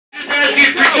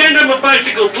Pretend I'm a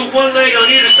bicycle. Put one leg on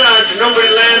either side so nobody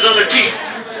lands on their teeth.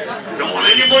 Don't want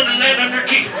anyone to land on their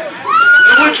teeth.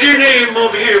 Now, what's your name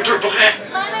over here, purple hat?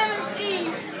 My name is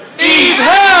Eve. Eve,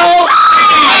 help!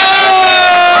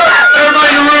 Everybody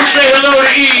in the room say hello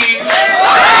to Eve.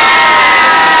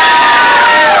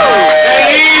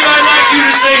 Hey, Eve, I'd like you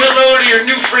to say hello to your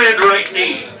new friend, right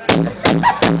knee.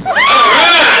 All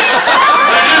right.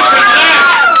 Now,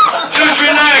 just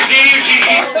relax, Eve.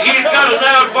 He's got a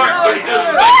loud bark, but he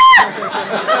doesn't bite.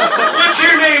 What's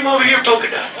your name over here, polka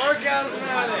dots?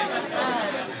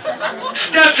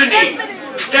 Stephanie.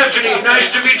 Stephanie,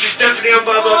 nice to meet you, Stephanie. I'm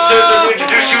Bob upstairs. I'm going to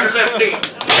introduce you to Lefty.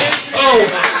 Oh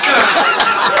my God.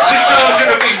 This song's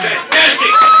going to be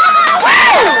fantastic.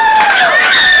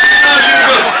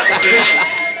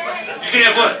 You can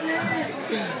have what?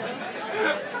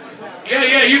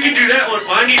 Yeah, you can do that one.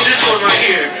 Well, I need this one right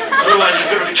here. Otherwise, there's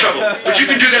going to be trouble. But you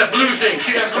can do that blue thing.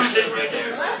 See that blue thing right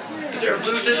there? Is there a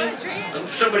blue thing?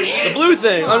 Somebody eat it. The blue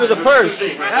thing under the purse.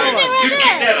 Right there. You can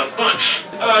kick that a bunch.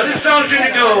 This song's going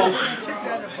to go.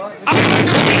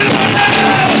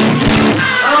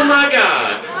 Oh my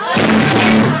God.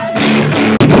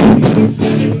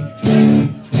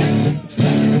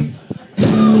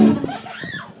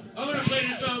 I'm going to play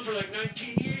this song for like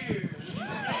 19 years.